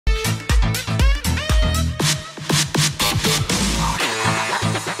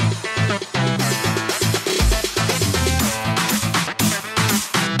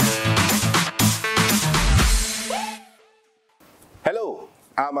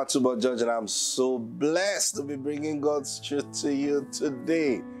I'm Atubo George, and I'm so blessed to be bringing God's truth to you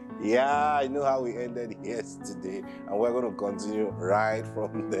today. Yeah, I know how we ended yesterday, and we're going to continue right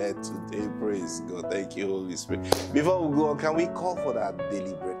from there today. Praise God. Thank you, Holy Spirit. Before we go on, can we call for that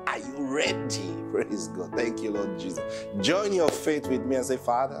daily bread? Are you ready? Praise God. Thank you, Lord Jesus. Join your faith with me and say,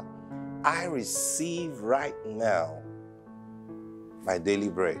 Father, I receive right now my daily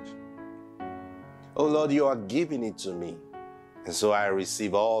bread. Oh Lord, you are giving it to me, and so I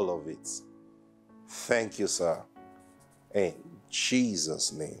receive all of it. Thank you, sir. In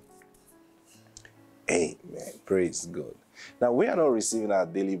Jesus' name. Amen. Praise God. Now, we are not receiving our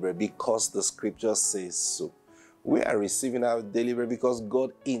daily bread because the scripture says so. We are receiving our daily bread because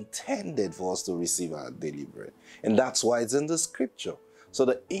God intended for us to receive our daily bread. And that's why it's in the scripture. So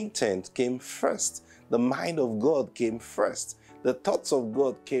the intent came first. The mind of God came first. The thoughts of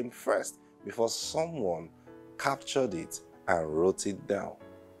God came first before someone captured it and wrote it down.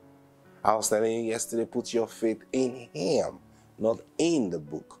 I was telling you yesterday, put your faith in Him, not in the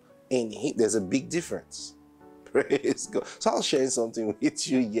book. In Him, there's a big difference. Praise God. So I was sharing something with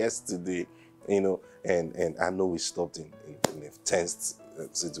you yesterday, and I know we stopped in a tense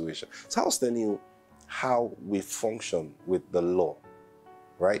situation. So I was telling you how we function with the law,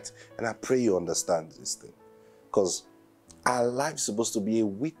 right? And I pray you understand this thing, because our life is supposed to be a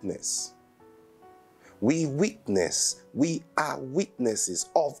witness. We are witnesses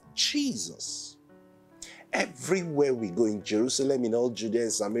of Jesus. Everywhere we go, in Jerusalem, in all Judea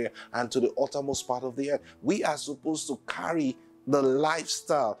and Samaria, and to the uttermost part of the earth, we are supposed to carry the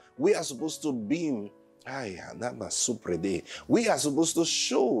lifestyle. We are supposed to beam. We are supposed to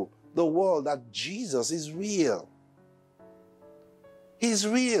show the world that Jesus is real. He's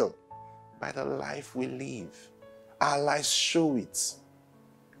real by the life we live. Our lives show it.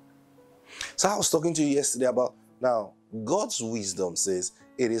 So I was talking to you yesterday about, now, God's wisdom says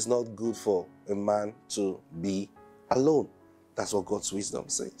it is not good for a man to be alone. That's what God's wisdom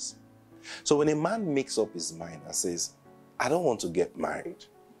says. So when a man makes up his mind and says, I don't want to get married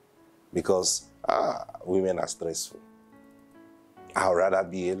because women are stressful, I'd rather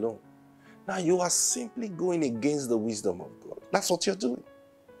be alone. Now you are simply going against the wisdom of God. That's what you're doing.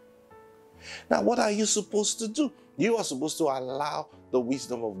 Now what are you supposed to do? You are supposed to allow the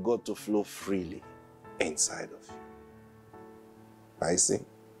wisdom of God to flow freely inside of you. I see.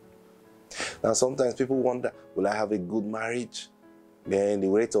 Now sometimes people wonder, will I have a good marriage? Then the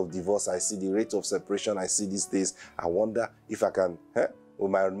rate of divorce I see, the rate of separation I see these days, I wonder if I can, will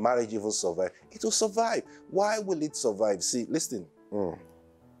my marriage even survive? It will survive. Why will it survive? See, listen.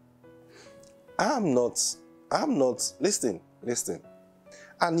 I'm not, listen.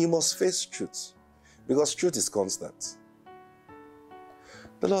 And you must face truth, because truth is constant.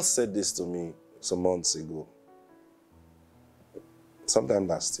 The Lord said this to me some months ago, sometime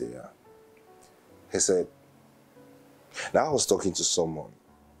last year. He said, now I was talking to someone,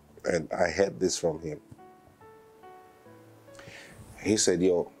 and I heard this from him. He said,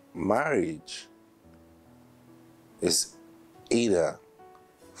 your marriage is either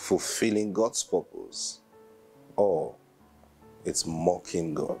fulfilling God's purpose or it's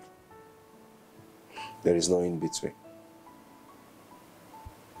mocking God. There is no in between.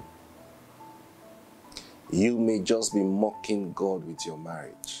 You may just be mocking God with your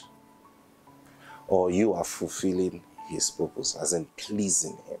marriage, or you are fulfilling His purpose, as in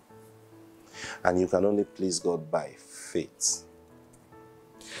pleasing Him. And you can only please God by faith.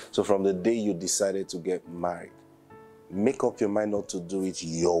 So from the day you decided to get married, make up your mind not to do it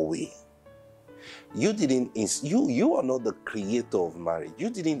your way. You are not the creator of marriage. You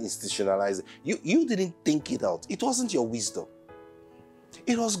didn't institutionalize it. You didn't think it out. It wasn't your wisdom.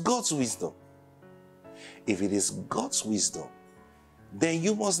 It was God's wisdom. If it is God's wisdom, then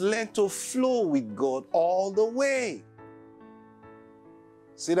you must learn to flow with God all the way.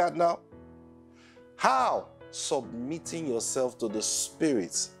 See that now? How? Submitting yourself to the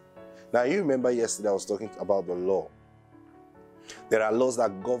Spirit. Now you remember yesterday I was talking about the law. There are laws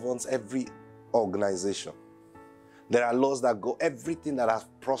that governs every organization. There are laws that go, everything that has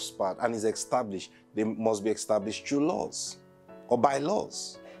prospered and is established, they must be established through laws or by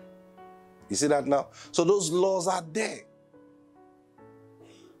laws. You see that now? So those laws are there.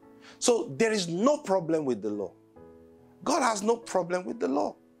 So there is no problem with the law. God has no problem with the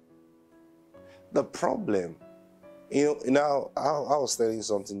law. The problem, I was telling you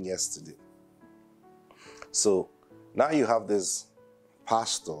something yesterday. So now you have this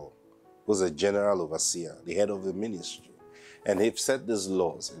pastor who's a general overseer, the head of the ministry, and they've set these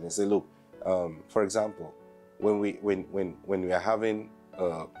laws, and they say, look, for example, when we are having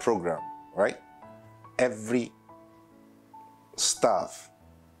a program, right? Every staff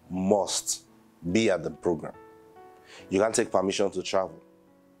must be at the program. You can't take permission to travel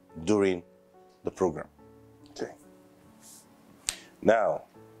during the program. Okay. Now,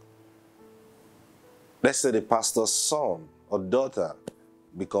 let's say the pastor's son or daughter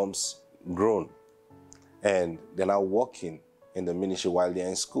becomes grown and they're now working in the ministry while they're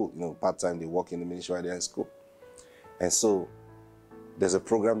in school. You know, part-time they work in the ministry while they're in school. And so there's a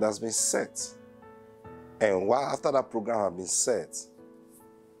program that's been set. And while after that program has been set,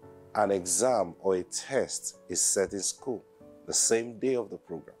 an exam or a test is set in school the same day of the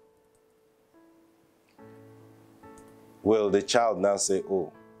program. Will the child now say,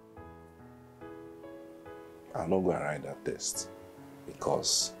 oh, I'm not going to write that test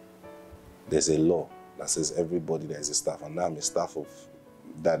because there's a law that says everybody that is a staff, and now I'm a staff of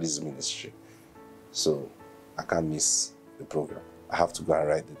Daddy's ministry. So I can't miss the program. I have to go and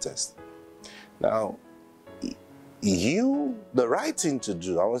write the test. Now, the right thing to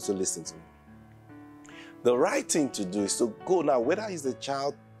do, I want you to listen to me. The right thing to do is to go now, whether it's the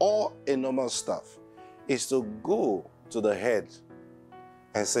child or a normal staff, is to go to the head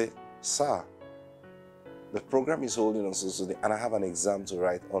and say, sir, the program is holding on so day, and I have an exam to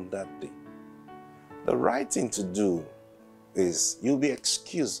write on that day. The right thing to do is you'll be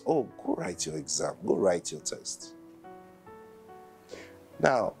excused. Oh, go write your exam. Go write your test.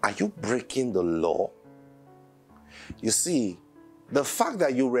 Now, are you breaking the law? You see, the fact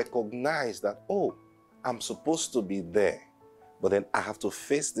that you recognize that, oh, I'm supposed to be there, but then I have to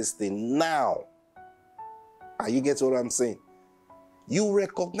face this thing now. Are you getting what I'm saying? You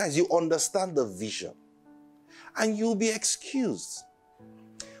recognize, you understand the vision, and you'll be excused.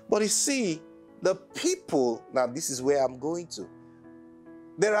 But you see, the people, now this is where I'm going to.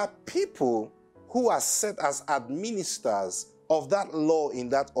 There are people who are set as administrators of that law in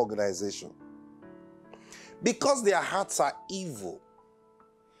that organization. Because their hearts are evil,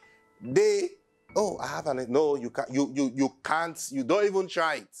 they, oh, I have an, no, you can't, you can't, you don't even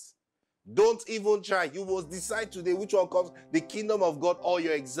try it. Don't even try. You must decide today which one comes, the kingdom of God or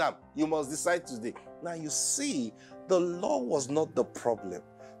your exam. You must decide today. Now you see, the law was not the problem.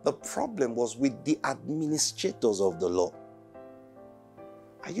 The problem was with the administrators of the law.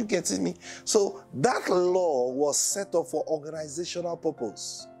 Are you getting me? So that law was set up for organizational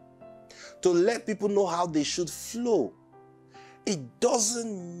purpose, to let people know how they should flow. It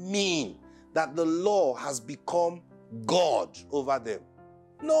doesn't mean that the law has become God over them.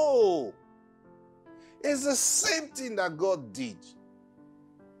 No. It's the same thing that God did.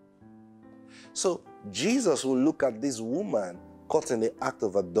 So Jesus will look at this woman caught in the act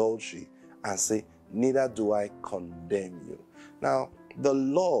of adultery and say, neither do I condemn you. Now, the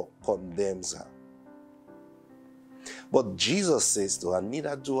law condemns her. But Jesus says to her,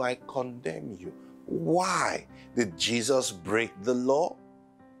 neither do I condemn you. Why? Did Jesus break the law?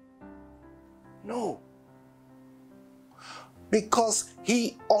 No. Because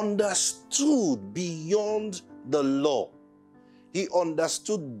he understood beyond the law. He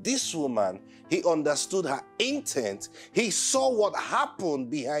understood this woman. He understood her intent. He saw what happened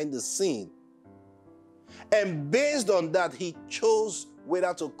behind the scene. And based on that, he chose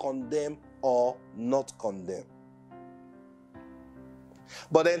whether to condemn or not condemn.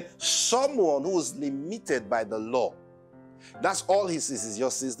 But then someone who is limited by the law, that's all he sees, is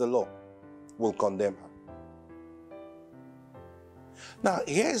just sees the law, will condemn her. Now,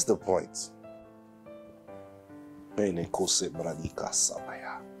 here's the point. I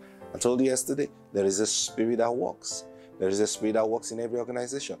told you yesterday, there is a spirit that works. There is a spirit that works in every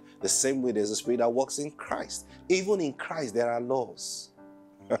organization. The same way there's a spirit that works in Christ. Even in Christ, there are laws.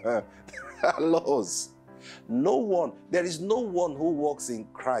 There are laws. There is no one who walks in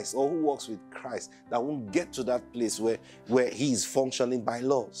Christ or who walks with Christ that won't get to that place where he is functioning by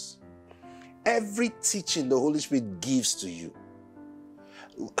laws. Every teaching the Holy Spirit gives to you.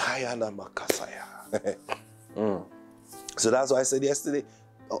 So that's why I said yesterday,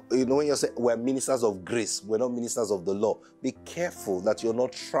 you know, when you say we're ministers of grace, we're not ministers of the law. Be careful that you're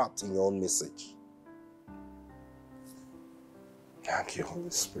not trapped in your own message. Thank you, Holy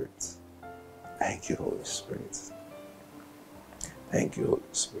Spirit. Thank you, Holy Spirit. Thank you, Holy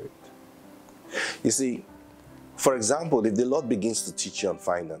Spirit. You see, for example, if the Lord begins to teach you on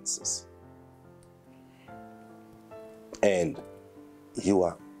finances, and you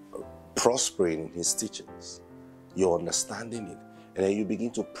are prospering in his teachings, you're understanding it, and then you begin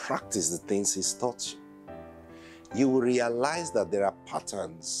to practice the things he's taught you, you will realize that there are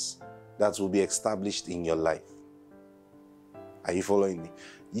patterns that will be established in your life. Are you following me?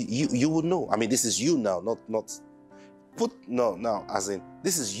 You will know. I mean, this is you now, now, as in,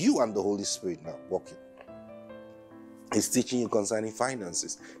 this is you and the Holy Spirit now walking. He's teaching you concerning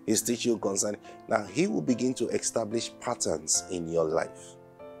finances. He's teaching you concerning... Now, he will begin to establish patterns in your life.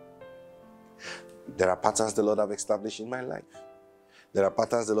 There are patterns the Lord have established in my life. There are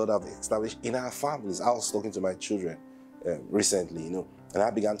patterns the Lord have established in our families. I was talking to my children recently, and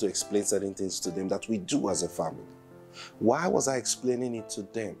I began to explain certain things to them that we do as a family. Why was I explaining it to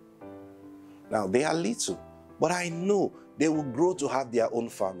them? Now, they are little, but I know they will grow to have their own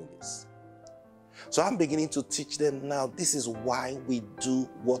families. So I'm beginning to teach them now, this is why we do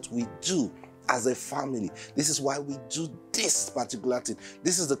what we do as a family. This is why we do this particular thing.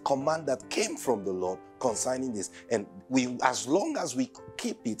 This is the command that came from the Lord concerning this. And as long as we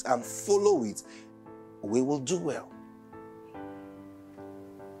keep it and follow it, we will do well.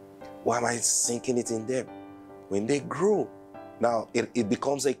 Why am I sinking it in them? When they grow, now it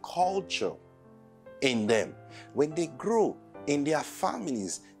becomes a culture in them. When they grow in their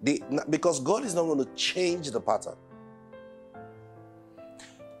families, because God is not going to change the pattern.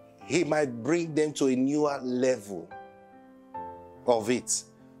 He might bring them to a newer level of it,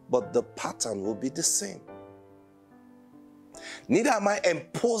 but the pattern will be the same. Neither am I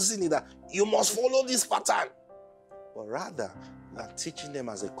imposing it that you must follow this pattern, but rather we are teaching them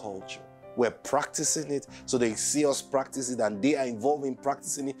as a culture. We're practicing it, so they see us practice it and they are involved in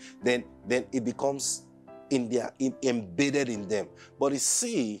practicing it, then it becomes embedded in them. But you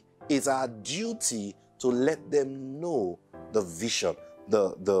see, it's our duty to let them know the vision,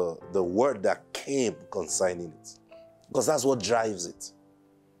 the word that came concerning it, because that's what drives it.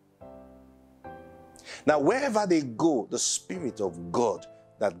 Now, wherever they go, the Spirit of God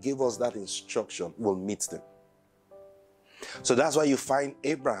that gave us that instruction will meet them. So that's why you find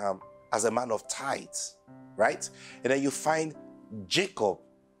Abraham as a man of tithes, right? And then you find Jacob,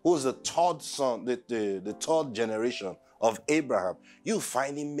 who's the third son, the third generation of Abraham. You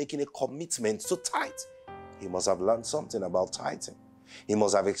find him making a commitment to tithe. He must have learned something about tithing. He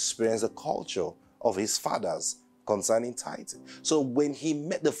must have experienced the culture of his fathers concerning tithing. So when he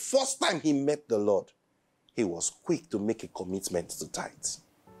met, the first time he met the Lord, he was quick to make a commitment to tithe.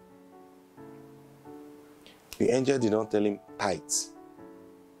 The angel did not tell him tithe.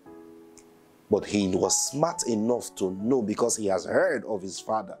 But he was smart enough to know, because he has heard of his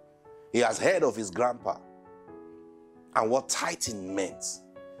father. He has heard of his grandpa and what tithing meant.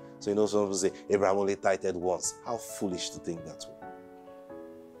 So some people say, Abraham only tithed once. How foolish to think that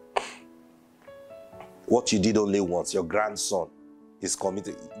way. What you did only once, your grandson is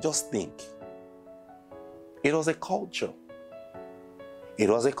committed. Just think. It was a culture. It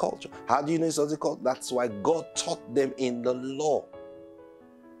was a culture. How do you know it was a culture? That's why God taught them in the law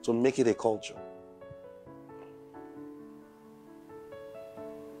to make it a culture.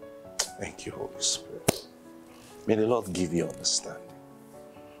 Thank you, Holy Spirit. May the Lord give you understanding.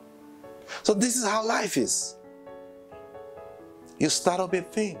 So this is how life is. You start up a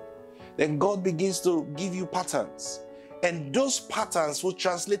thing. Then God begins to give you patterns. And those patterns will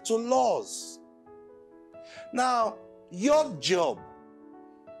translate to laws. Now, your job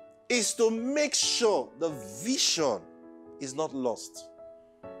is to make sure the vision is not lost.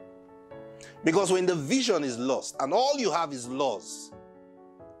 Because when the vision is lost and all you have is laws,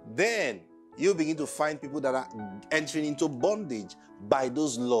 then you begin to find people that are entering into bondage by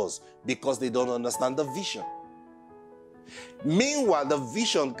those laws because they don't understand the vision. Meanwhile, the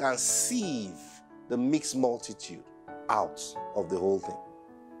vision can sieve the mixed multitude out of the whole thing.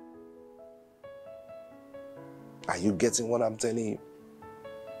 Are you getting what I'm telling you?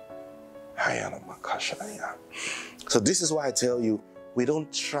 So this is why I tell you, we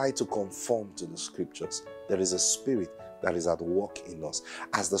don't try to conform to the scriptures. There is a spirit that is at work in us.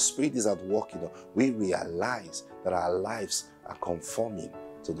 As the spirit is at work in us, we realize that our lives are conforming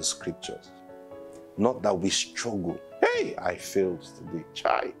to the scriptures. Not that we struggle. Hey, I failed today.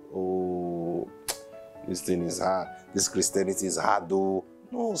 Chai. Oh, this thing is hard. This Christianity is hard though.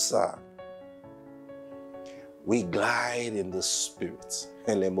 No, sir. We glide in the spirit.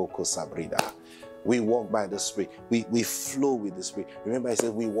 We walk by the Spirit. We flow with the Spirit. Remember, I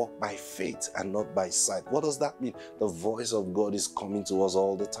said we walk by faith and not by sight. What does that mean? The voice of God is coming to us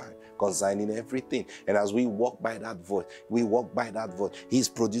all the time concerning everything. And as we walk by that voice, He's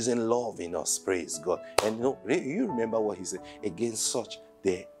producing love in us. Praise God. And you remember what He said? Against such,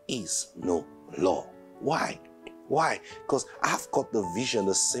 there is no law. Why? Why? Because I've caught the vision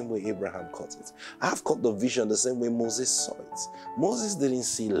the same way Abraham caught it. I've caught the vision the same way Moses saw it. Moses didn't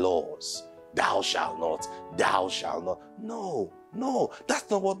see laws. Thou shalt not, thou shalt not. No, that's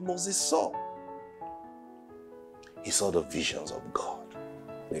not what Moses saw. He saw the visions of God.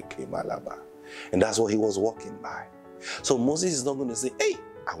 And that's what he was walking by. So Moses is not going to say, hey,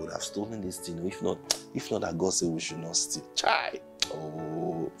 I would have stolen this thing. If not that God said we should not steal. Chai.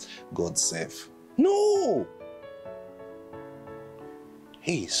 Oh, God save. No.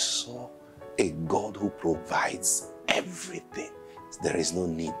 He saw a God who provides everything. There is no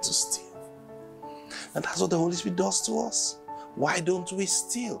need to steal. And that's what the Holy Spirit does to us. Why don't we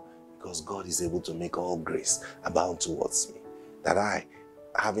steal? Because God is able to make all grace abound towards me, that I,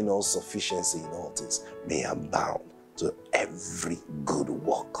 having all sufficiency in all things, may abound to every good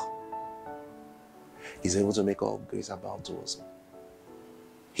work. He's able to make all grace abound towards me.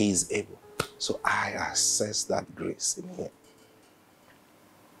 He is able. So I access that grace in Him.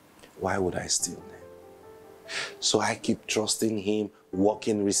 Why would I steal then? So I keep trusting Him,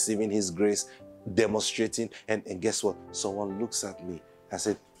 walking, receiving His grace, demonstrating, and guess what? Someone looks at me and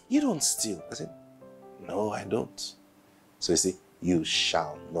said, "You don't steal." I said, "No, I don't." So you see, you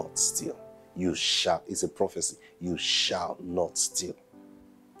shall not steal. You shall, it's a prophecy. You shall not steal.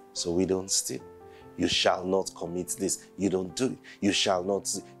 So we don't steal. You shall not commit this. You don't do it. You shall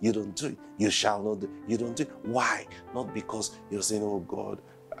not, you don't do it. You shall not do it. You don't do it. Why? Not because you're saying, "Oh God,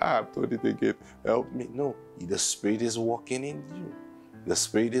 I've done it again. Help me." No, the Spirit is working in you. The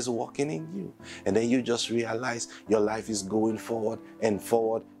Spirit is working in you. And then you just realize your life is going forward and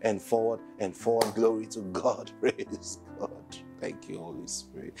forward and forward and forward. Glory to God. Praise God. Thank you, Holy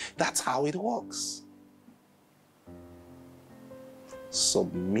Spirit. That's how it works.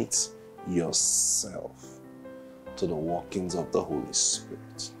 Submit yourself to the workings of the Holy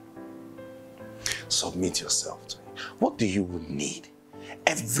Spirit. Submit yourself to Him. What do you need?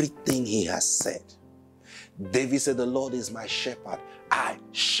 Everything He has said. David said, "The Lord is my shepherd. I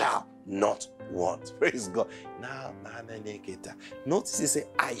shall not want." Praise God. Now, notice He said,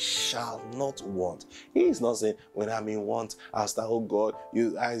 "I shall not want." He is not saying, when I'm in want, I'll start, "Oh God,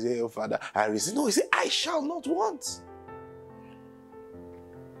 I say, oh Father, I receive." No, He said, "I shall not want."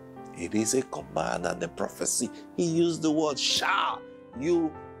 It is a command and a prophecy. He used the word shall.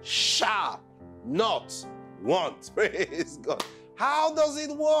 You shall not want. Praise God. How does it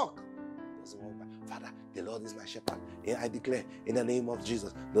work? It doesn't work. Father, the Lord is my shepherd. And I declare in the name of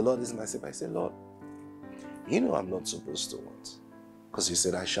Jesus, the Lord is my shepherd. I say, "Lord, you know I'm not supposed to want. Because you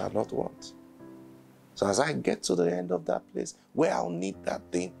said I shall not want." So as I get to the end of that place where I'll need that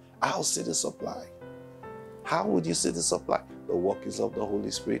thing, I'll see the supply. How would you see the supply? The workings of the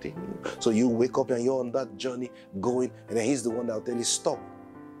Holy Spirit in you. So you wake up and you're on that journey going, and then He's the one that will tell you, "Stop."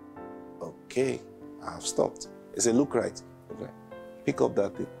 Okay, I've stopped. He said, "Look right. Okay. Pick up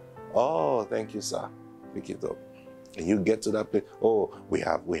that thing." "Oh, thank you, sir." Pick it up. And you get to that place. "Oh, we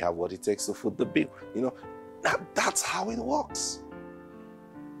have what it takes to foot the bill." You know, that's how it works.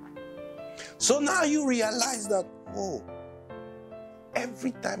 So now you realize that, oh,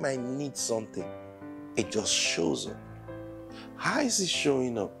 every time I need something, it just shows up. How is it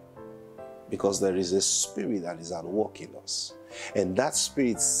showing up? Because there is a spirit that is at work in us. And that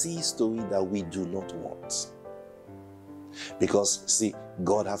spirit sees to it that we do not want. Because, see,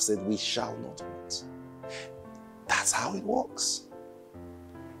 God has said we shall not want. That's how it works.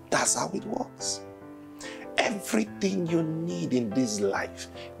 That's how it works. Everything you need in this life,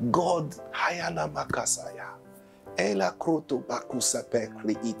 God, Hayana Makasaya, Ela Kroto Bakusa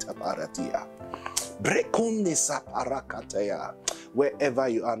Pekli Itabaratia, Brekunde Saparakataya. Wherever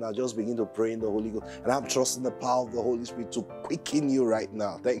you are now, just begin to pray in the Holy Ghost. And I'm trusting the power of the Holy Spirit to quicken you right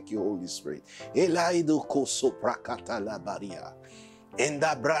now. Thank you, Holy Spirit. Elaido koso prakata la baria.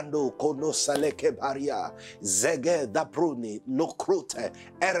 Enda brando kono saleke baria. Zege da pruni no krute.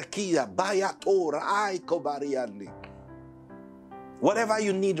 Erkia bayatora aiko bariandi. Whatever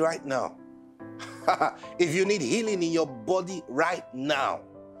you need right now. If you need healing in your body right now,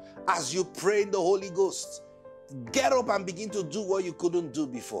 as you pray in the Holy Ghost, get up and begin to do what you couldn't do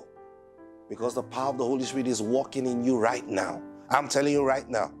before. Because the power of the Holy Spirit is working in you right now. I'm telling you right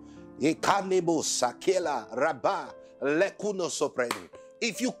now. If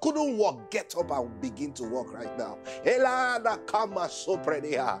you couldn't walk, get up and begin to walk right now.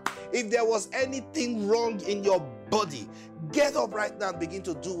 If there was anything wrong in your body, get up right now and begin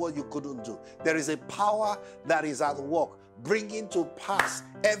to do what you couldn't do. There is a power that is at work, bringing to pass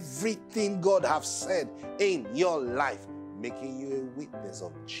everything God has said in your life, making you a witness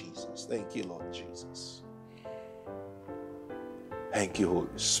of Jesus. Thank you, Lord Jesus. Thank you,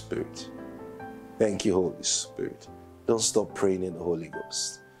 Holy Spirit. Thank you, Holy Spirit. Don't stop praying in the Holy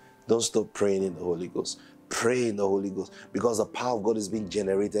Ghost. Don't stop praying in the Holy Ghost. Pray in the Holy Ghost, because the power of God is being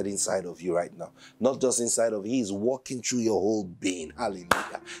generated inside of you right now. Not just inside of you, He is walking through your whole being.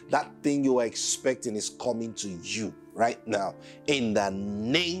 Hallelujah. That thing you are expecting is coming to you right now. In the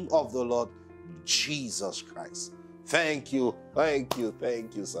name of the Lord Jesus Christ. Thank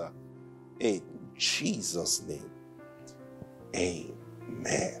you, sir. In Jesus' name.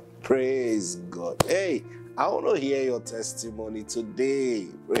 Amen. Praise God. Hey, I want to hear your testimony today.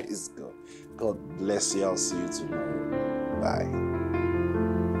 Praise God. God bless you. I'll see you tomorrow. Bye.